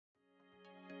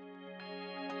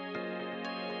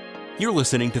You're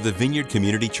listening to the Vineyard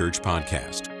Community Church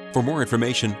podcast. For more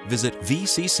information, visit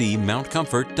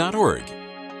vccmountcomfort.org.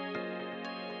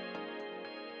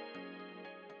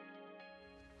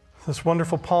 This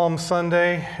wonderful Palm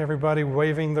Sunday, everybody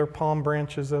waving their palm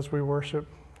branches as we worship.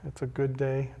 It's a good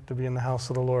day to be in the house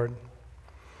of the Lord.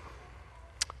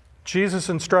 Jesus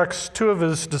instructs two of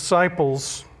his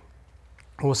disciples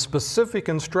with specific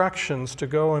instructions to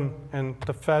go and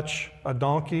to fetch a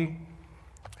donkey,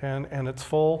 and it's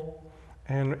full.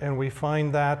 And we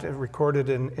find that recorded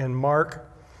in Mark.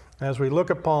 As we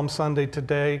look at Palm Sunday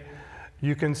today,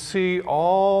 you can see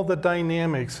all the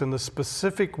dynamics and the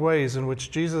specific ways in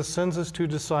which Jesus sends his two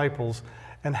disciples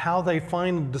and how they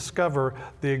find and discover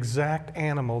the exact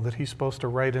animal that he's supposed to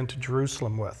ride into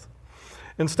Jerusalem with.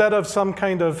 Instead of some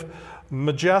kind of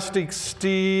majestic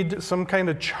steed, some kind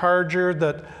of charger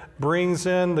that brings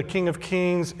in the King of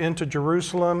Kings into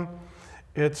Jerusalem,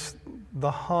 it's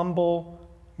the humble,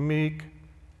 meek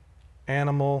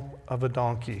animal of a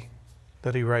donkey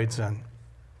that he rides in.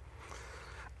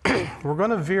 We're going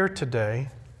to veer today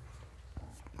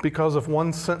because of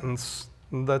one sentence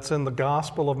that's in the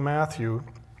Gospel of Matthew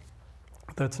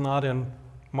that's not in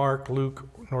Mark, Luke,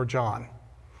 nor John.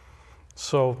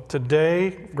 So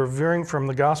today we're veering from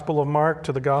the Gospel of Mark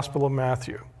to the Gospel of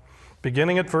Matthew,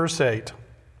 beginning at verse 8.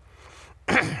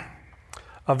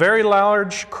 A very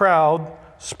large crowd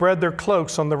spread their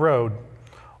cloaks on the road,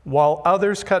 while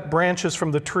others cut branches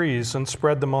from the trees and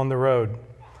spread them on the road.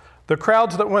 The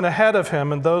crowds that went ahead of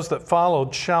him and those that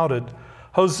followed shouted,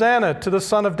 "Hosanna to the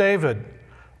Son of David!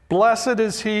 Blessed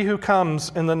is he who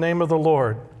comes in the name of the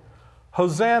Lord!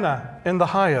 Hosanna in the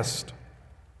highest!"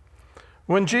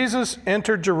 When Jesus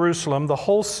entered Jerusalem, the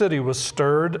whole city was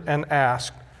stirred and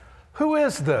asked, "Who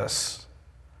is this?"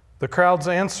 The crowds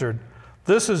answered,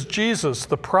 "This is Jesus,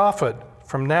 the prophet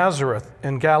from Nazareth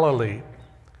in Galilee."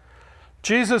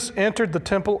 Jesus entered the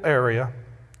temple area,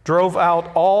 drove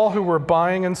out all who were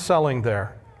buying and selling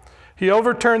there. He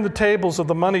overturned the tables of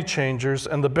the money changers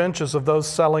and the benches of those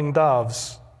selling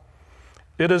doves.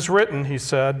 "It is written," he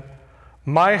said,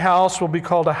 "My house will be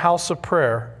called a house of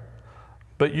prayer,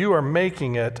 but you are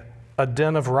making it a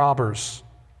den of robbers."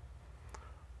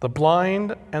 The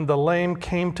blind and the lame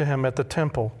came to him at the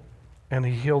temple, and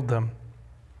he healed them.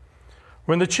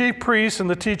 When the chief priests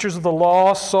and the teachers of the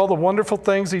law saw the wonderful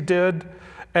things he did,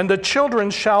 and the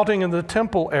children shouting in the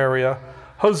temple area,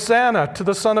 "Hosanna to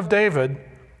the Son of David,"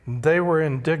 they were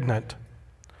indignant.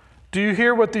 "Do you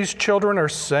hear what these children are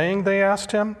saying?" they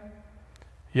asked him.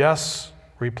 "Yes,"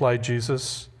 replied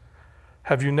Jesus.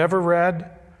 "Have you never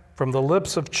read, 'From the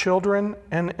lips of children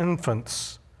and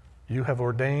infants you have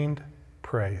ordained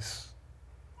praise'?"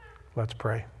 Let's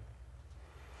pray.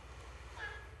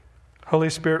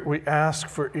 Holy Spirit, we ask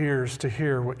for ears to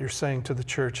hear what you're saying to the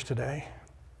church today.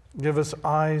 Give us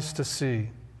eyes to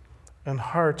see and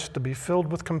hearts to be filled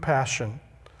with compassion,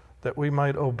 that we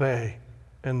might obey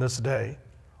in this day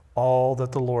all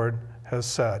that the Lord has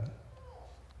said.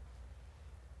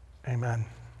 Amen.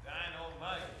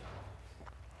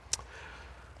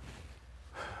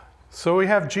 So we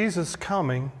have Jesus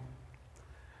coming,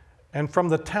 and from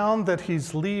the town that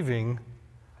he's leaving,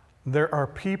 there are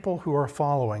people who are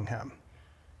following him.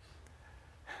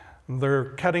 They're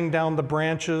cutting down the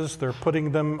branches, they're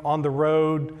putting them on the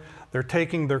road, they're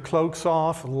taking their cloaks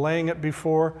off, laying it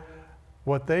before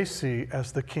what they see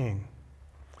as the king.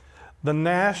 The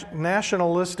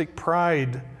nationalistic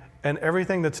pride and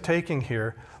everything that's taking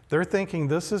here, they're thinking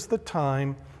this is the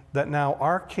time that now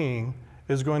our king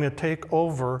is going to take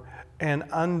over and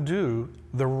undo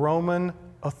the Roman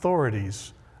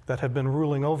authorities that have been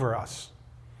ruling over us.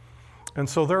 And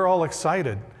so they're all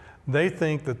excited. They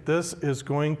think that this is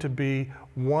going to be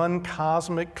one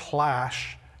cosmic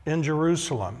clash in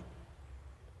Jerusalem.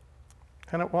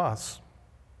 And it was,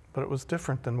 but it was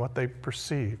different than what they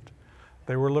perceived.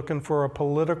 They were looking for a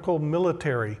political,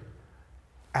 military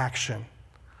action.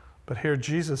 But here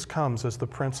Jesus comes as the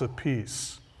Prince of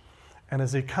Peace. And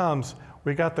as he comes,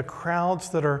 we got the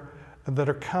crowds that are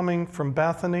coming from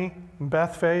Bethany,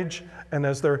 Bethphage, and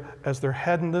as they're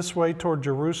heading this way toward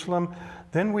Jerusalem,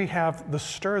 then we have the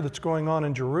stir that's going on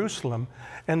in Jerusalem,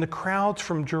 and the crowds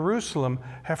from Jerusalem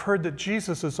have heard that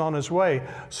Jesus is on his way.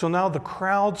 So now the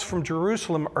crowds from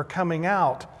Jerusalem are coming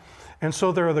out, and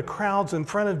so there are the crowds in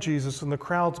front of Jesus and the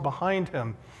crowds behind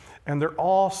him, and they're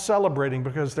all celebrating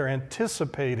because they're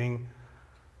anticipating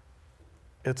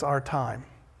it's our time.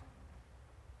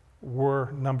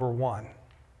 We're number one.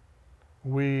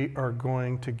 We are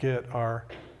going to get our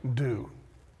due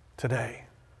today.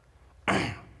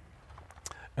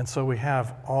 And so we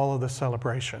have all of the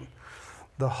celebration,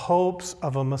 the hopes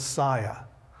of a Messiah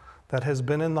that has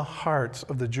been in the hearts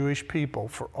of the Jewish people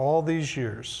for all these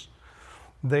years,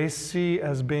 they see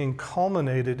as being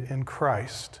culminated in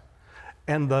Christ.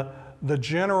 And the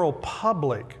general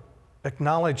public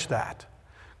acknowledge that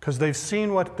because they've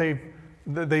seen what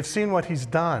he's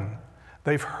done.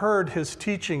 They've heard his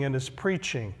teaching and his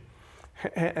preaching.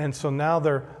 And so now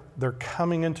they're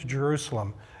coming into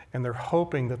Jerusalem, and they're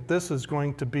hoping that this is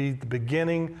going to be the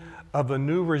beginning of a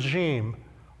new regime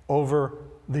over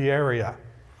the area.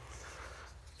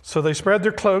 So they spread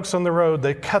their cloaks on the road.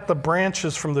 They cut the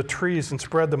branches from the trees and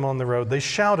spread them on the road. They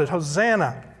shouted,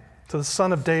 "Hosanna to the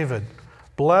Son of David.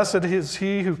 Blessed is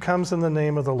he who comes in the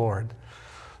name of the Lord."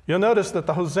 You'll notice that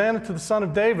the Hosanna to the Son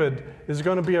of David is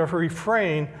going to be a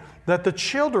refrain that the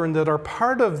children that are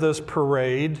part of this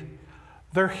parade,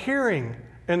 they're hearing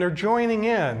and they're joining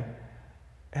in.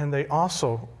 And they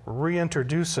also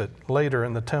reintroduce it later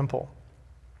in the temple.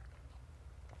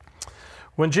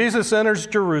 When Jesus enters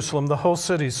Jerusalem, the whole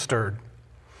city's stirred.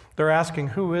 They're asking,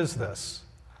 who is this?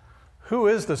 Who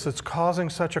is this that's causing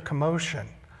such a commotion,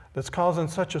 that's causing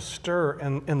such a stir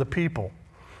in the people?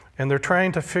 And they're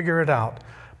trying to figure it out.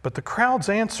 But the crowds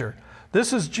answer,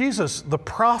 this is Jesus, the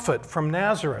prophet from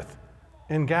Nazareth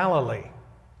in Galilee.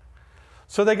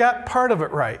 So they got part of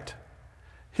it right.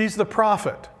 He's the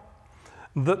prophet.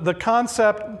 The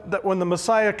concept that when the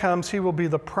Messiah comes, he will be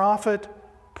the prophet,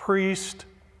 priest,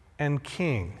 and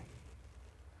king.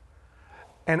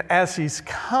 And as he's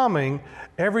coming,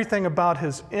 everything about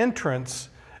his entrance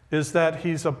is that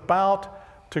he's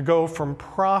about to go from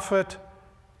prophet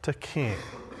to king.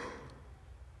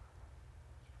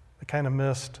 They kind of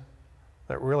missed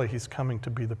that really he's coming to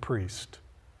be the priest.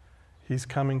 He's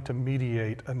coming to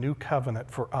mediate a new covenant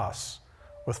for us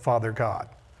with Father God.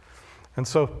 And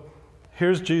so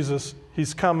here's Jesus.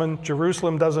 He's coming.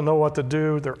 Jerusalem doesn't know what to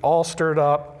do. They're all stirred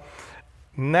up.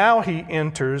 Now he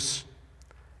enters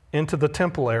into the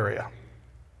temple area.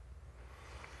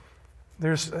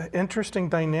 There's an interesting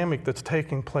dynamic that's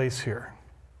taking place here.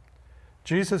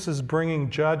 Jesus is bringing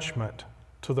judgment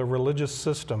to the religious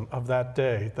system of that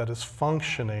day that is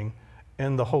functioning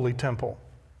in the Holy Temple.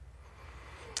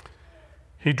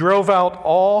 He drove out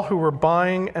all who were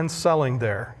buying and selling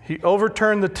there. He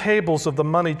overturned the tables of the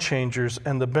money changers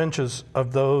and the benches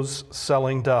of those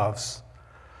selling doves.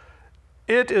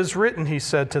 It is written, he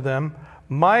said to them,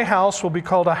 my house will be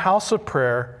called a house of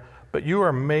prayer, but you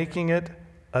are making it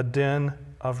a den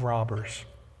of robbers.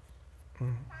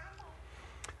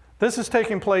 This is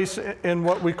taking place in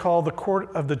what we call the court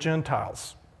of the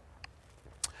Gentiles.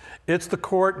 It's the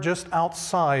court just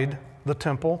outside the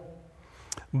temple,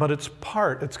 but it's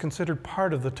considered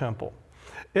part of the temple.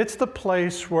 It's the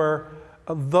place where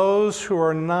those who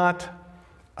are not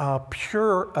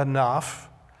pure enough,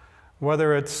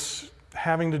 whether it's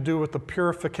having to do with the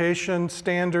purification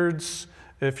standards,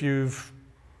 if you've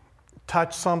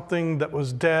touched something that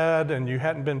was dead and you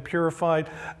hadn't been purified,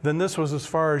 then this was as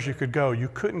far as you could go. You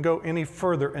couldn't go any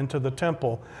further into the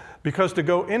temple, because to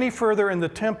go any further in the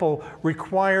temple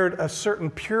required a certain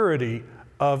purity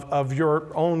of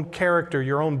your own character,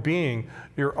 your own being,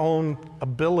 your own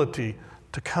ability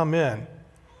to come in.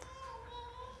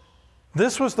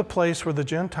 This was the place where the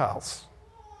Gentiles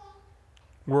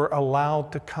were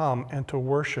allowed to come and to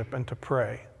worship and to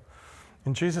pray.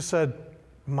 And Jesus said,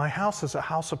 my house is a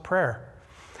house of prayer.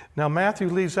 Now Matthew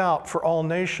leaves out for all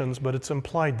nations, but it's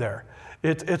implied there.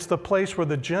 It's the place where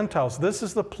the Gentiles, this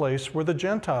is the place where the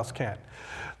Gentiles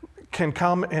can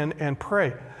come and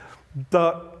pray.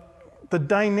 The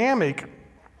dynamic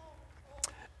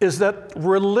is that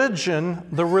religion,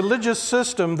 the religious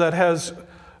system that has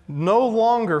no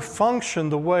longer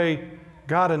functioned the way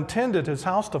God intended his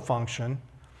house to function,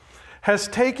 has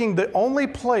taken the only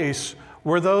place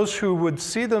where those who would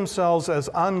see themselves as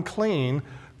unclean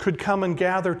could come and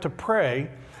gather to pray,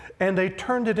 and they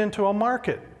turned it into a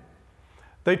market.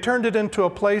 They turned it into a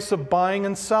place of buying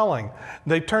and selling.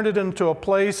 They turned it into a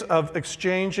place of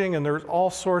exchanging, and there's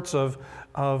all sorts of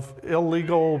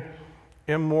illegal,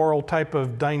 immoral type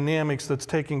of dynamics that's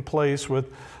taking place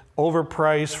with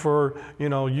overpriced for,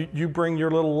 you bring your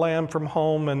little lamb from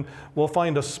home and we'll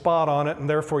find a spot on it, and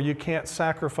therefore you can't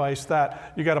sacrifice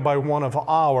that. You got to buy one of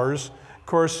ours. Of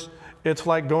course, it's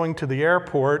like going to the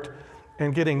airport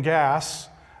and getting gas.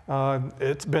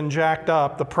 It's been jacked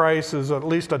up. The price is at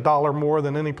least $1 more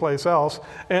than any place else.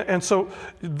 And so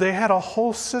they had a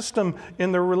whole system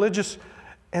in their religious,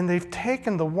 and they've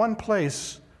taken the one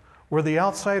place where the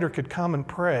outsider could come and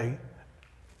pray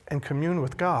and commune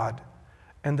with God,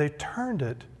 and they turned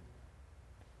it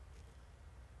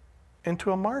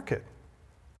into a market,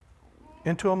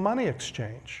 into a money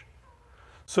exchange.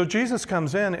 So Jesus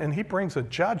comes in and he brings a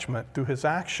judgment through his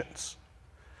actions.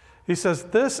 He says,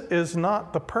 this is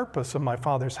not the purpose of my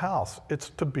Father's house. It's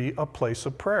to be a place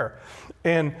of prayer.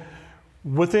 And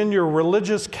within your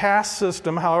religious caste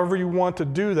system, however you want to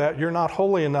do that, you're not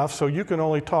holy enough, so you can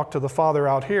only talk to the Father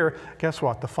out here. Guess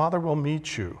what? The Father will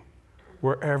meet you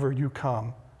wherever you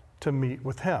come to meet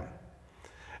with him.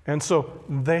 And so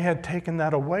they had taken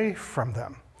that away from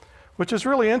them, which is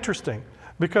really interesting,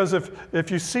 because if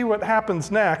you see what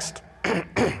happens next,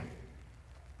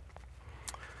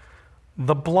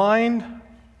 the blind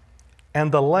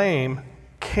and the lame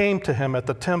came to him at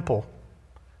the temple,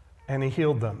 and he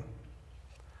healed them.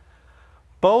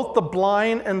 Both the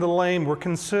blind and the lame were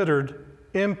considered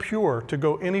impure to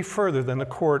go any further than the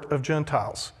court of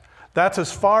Gentiles. That's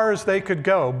as far as they could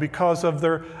go because of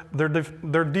their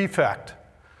defect.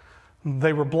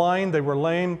 They were blind, they were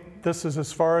lame. This is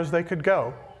as far as they could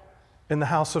go in the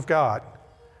house of God.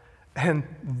 And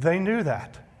they knew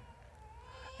that.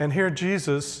 And here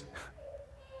Jesus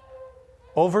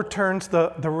overturns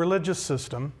the religious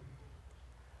system,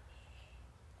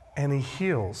 and he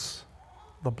heals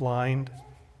the blind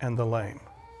and the lame.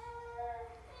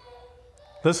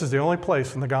 This is the only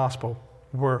place in the gospel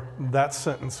where that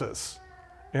sentence is.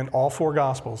 In all four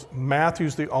gospels,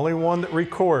 Matthew's the only one that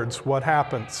records what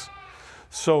happens.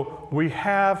 So we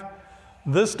have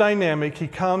this dynamic. He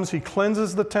comes, he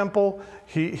cleanses the temple,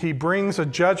 he brings a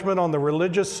judgment on the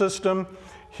religious system,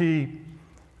 he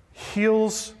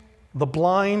heals the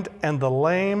blind and the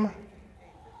lame.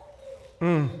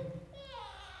 And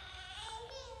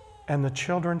the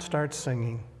children start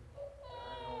singing,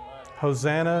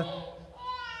 Hosanna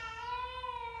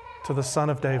to the Son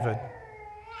of David.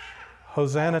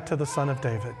 Hosanna to the Son of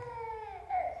David.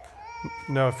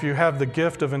 Now, if you have the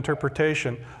gift of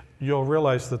interpretation, you'll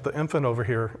realize that the infant over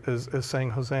here is saying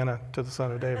Hosanna to the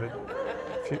Son of David.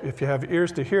 If you have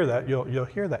ears to hear that, you'll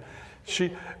hear that.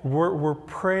 We're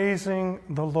praising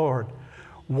the Lord.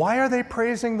 Why are they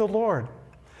praising the Lord?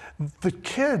 The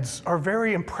kids are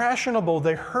very impressionable.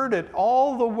 They heard it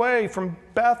all the way from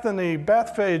Bethany,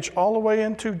 Bethphage, all the way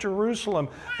into Jerusalem.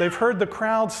 They've heard the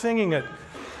crowd singing it.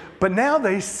 But now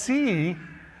they see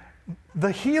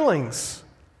the healings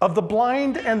of the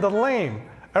blind and the lame.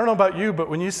 I don't know about you, but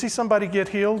when you see somebody get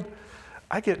healed,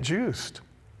 I get juiced.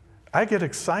 I get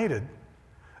excited.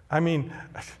 I mean,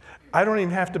 I don't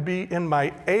even have to be in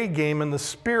my A game in the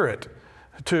spirit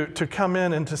to come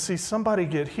in and to see somebody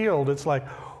get healed. It's like,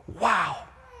 wow,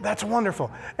 that's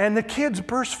wonderful. And the kids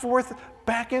burst forth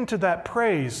back into that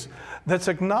praise that's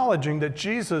acknowledging that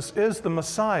Jesus is the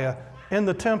Messiah in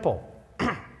the temple.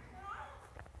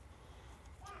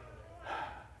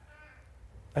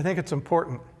 I think it's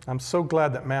important. I'm so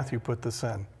glad that Matthew put this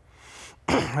in.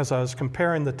 As I was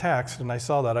comparing the text and I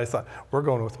saw that, I thought, we're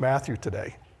going with Matthew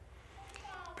today.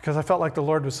 Because I felt like the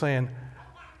Lord was saying,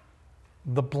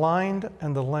 the blind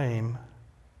and the lame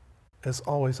is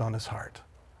always on his heart.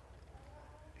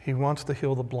 He wants to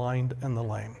heal the blind and the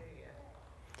lame.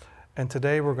 And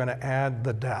today we're going to add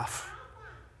the deaf.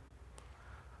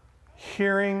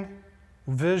 Hearing,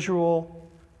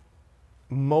 visual,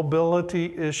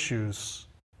 mobility issues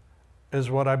is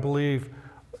what I believe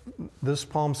this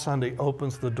Palm Sunday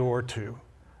opens the door to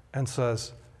and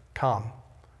says, come,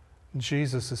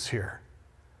 Jesus is here.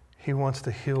 He wants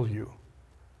to heal you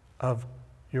of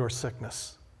your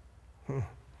sickness.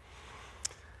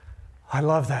 I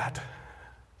love that.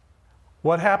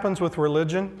 What happens with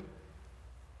religion?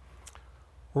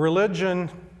 Religion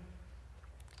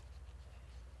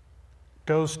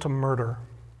goes to murder.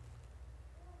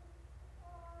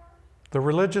 The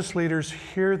religious leaders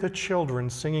hear the children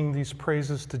singing these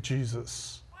praises to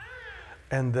Jesus,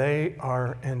 and they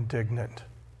are indignant.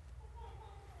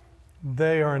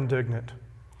 They are indignant.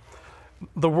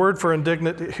 The word for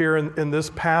indignant here in this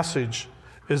passage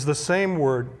is the same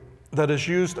word that is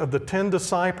used of the 10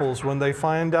 disciples when they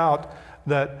find out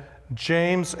that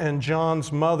James and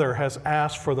John's mother has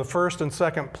asked for the first and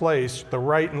second place, the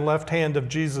right and left hand of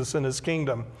Jesus in his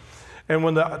kingdom. And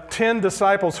when the 10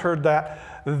 disciples heard that,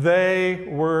 they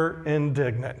were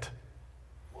indignant.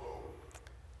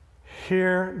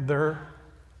 Here, their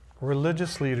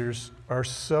religious leaders are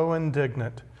so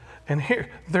indignant. And here,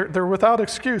 they're without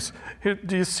excuse. Here,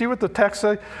 do you see what the text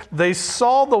says? They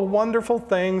saw the wonderful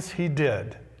things he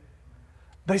did.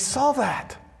 They saw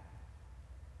that.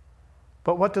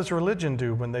 But what does religion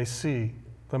do when they see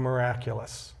the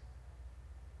miraculous?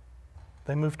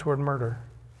 They move toward murder.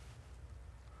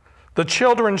 The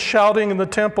children shouting in the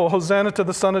temple, Hosanna to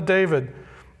the Son of David,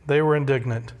 they were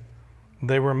indignant.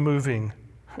 They were moving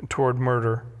toward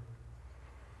murder.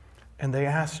 And they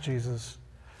asked Jesus,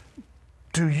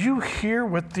 do you hear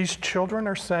what these children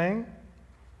are saying?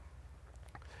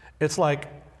 It's like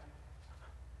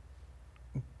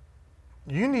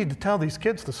you need to tell these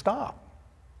kids to stop.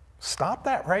 Stop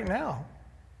that right now.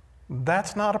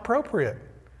 That's not appropriate.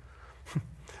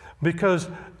 Because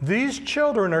these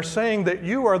children are saying that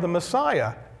you are the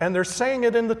Messiah, and they're saying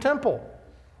it in the temple.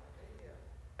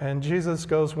 And Jesus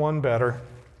goes one better.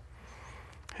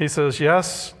 He says,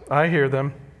 yes, I hear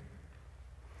them.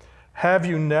 Have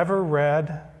you never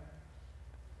read,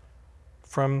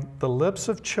 from the lips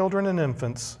of children and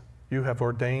infants, you have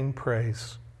ordained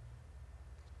praise?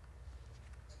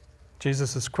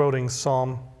 Jesus is quoting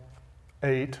Psalm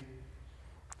 8.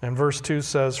 And verse 2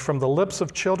 says, from the lips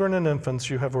of children and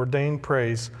infants you have ordained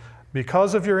praise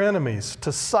because of your enemies,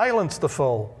 to silence the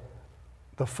foe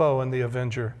and the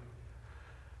avenger.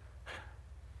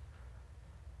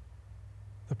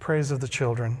 The praise of the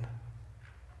children.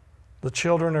 The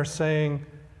children are saying,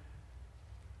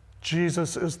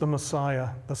 Jesus is the Messiah,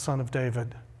 the Son of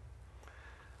David.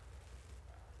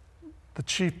 The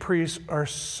chief priests are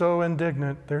so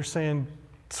indignant, they're saying,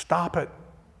 stop it.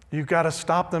 You've got to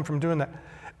stop them from doing that.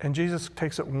 And Jesus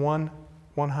takes it one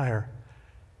higher.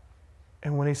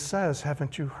 And when he says,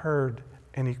 haven't you heard?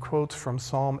 And he quotes from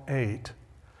Psalm 8.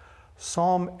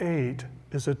 Psalm 8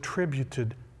 is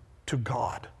attributed to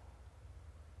God.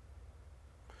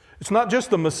 It's not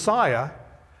just the Messiah.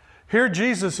 Here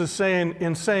Jesus is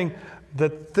saying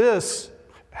that this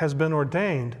has been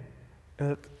ordained.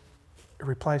 And it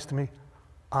replies to me,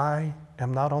 I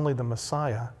am not only the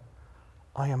Messiah,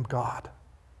 I am God.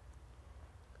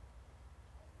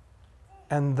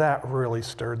 And that really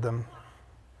stirred them.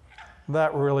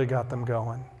 That really got them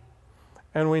going.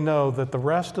 And we know that the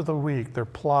rest of the week they're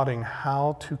plotting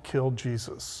how to kill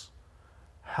Jesus.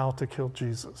 How to kill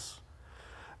Jesus.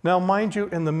 Now, mind you,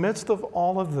 in the midst of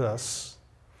all of this,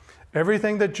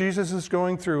 everything that Jesus is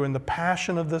going through in the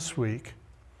passion of this week,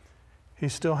 he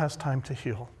still has time to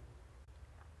heal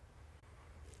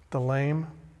the lame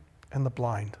and the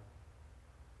blind.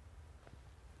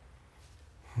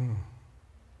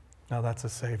 Now that's a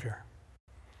Savior.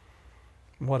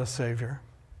 What a Savior.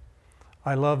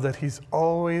 I love that he's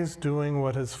always doing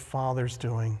what his Father's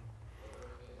doing.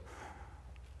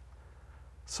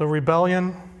 So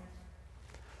rebellion,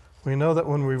 we know that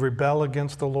when we rebel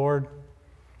against the Lord,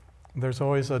 there's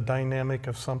always a dynamic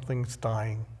of something's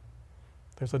dying.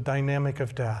 There's a dynamic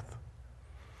of death.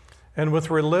 And with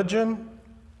religion,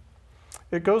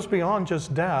 it goes beyond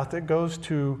just death. It goes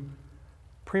to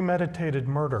premeditated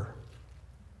murder.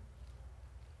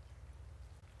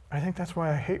 I think that's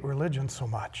why I hate religion so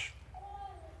much.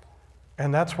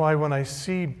 And that's why when I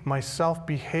see myself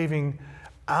behaving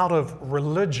out of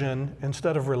religion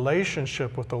instead of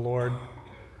relationship with the Lord,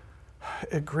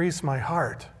 it grieves my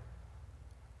heart.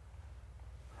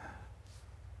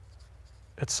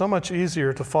 It's so much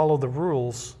easier to follow the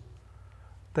rules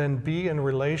than be in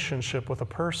relationship with a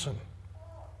person.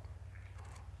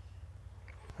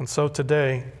 And so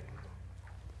today,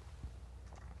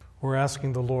 we're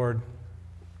asking the Lord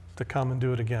to come and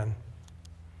do it again.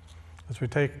 As we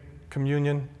take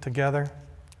communion together,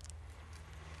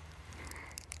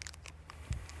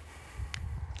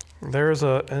 there is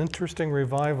an interesting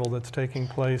revival that's taking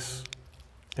place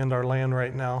in our land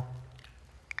right now.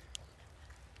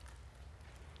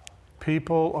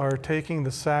 People are taking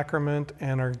the sacrament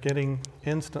and are getting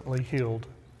instantly healed.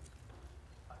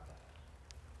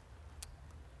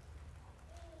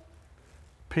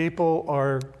 People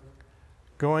are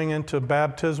going into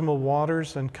baptismal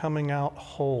waters and coming out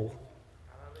whole.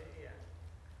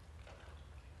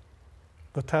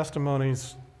 The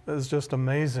testimonies is just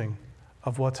amazing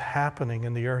of what's happening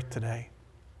in the earth today.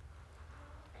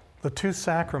 The two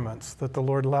sacraments that the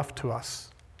Lord left to us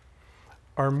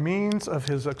are means of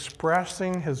his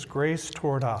expressing his grace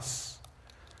toward us.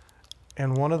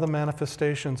 And one of the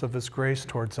manifestations of his grace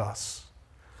towards us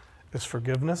is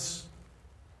forgiveness,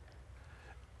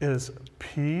 is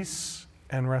peace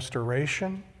and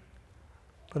restoration,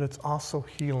 but it's also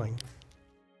healing.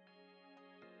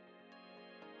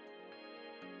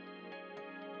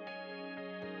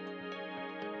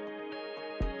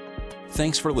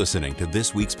 Thanks for listening to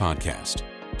this week's podcast.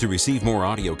 To receive more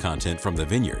audio content from the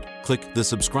Vineyard, click the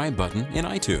subscribe button in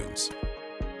iTunes.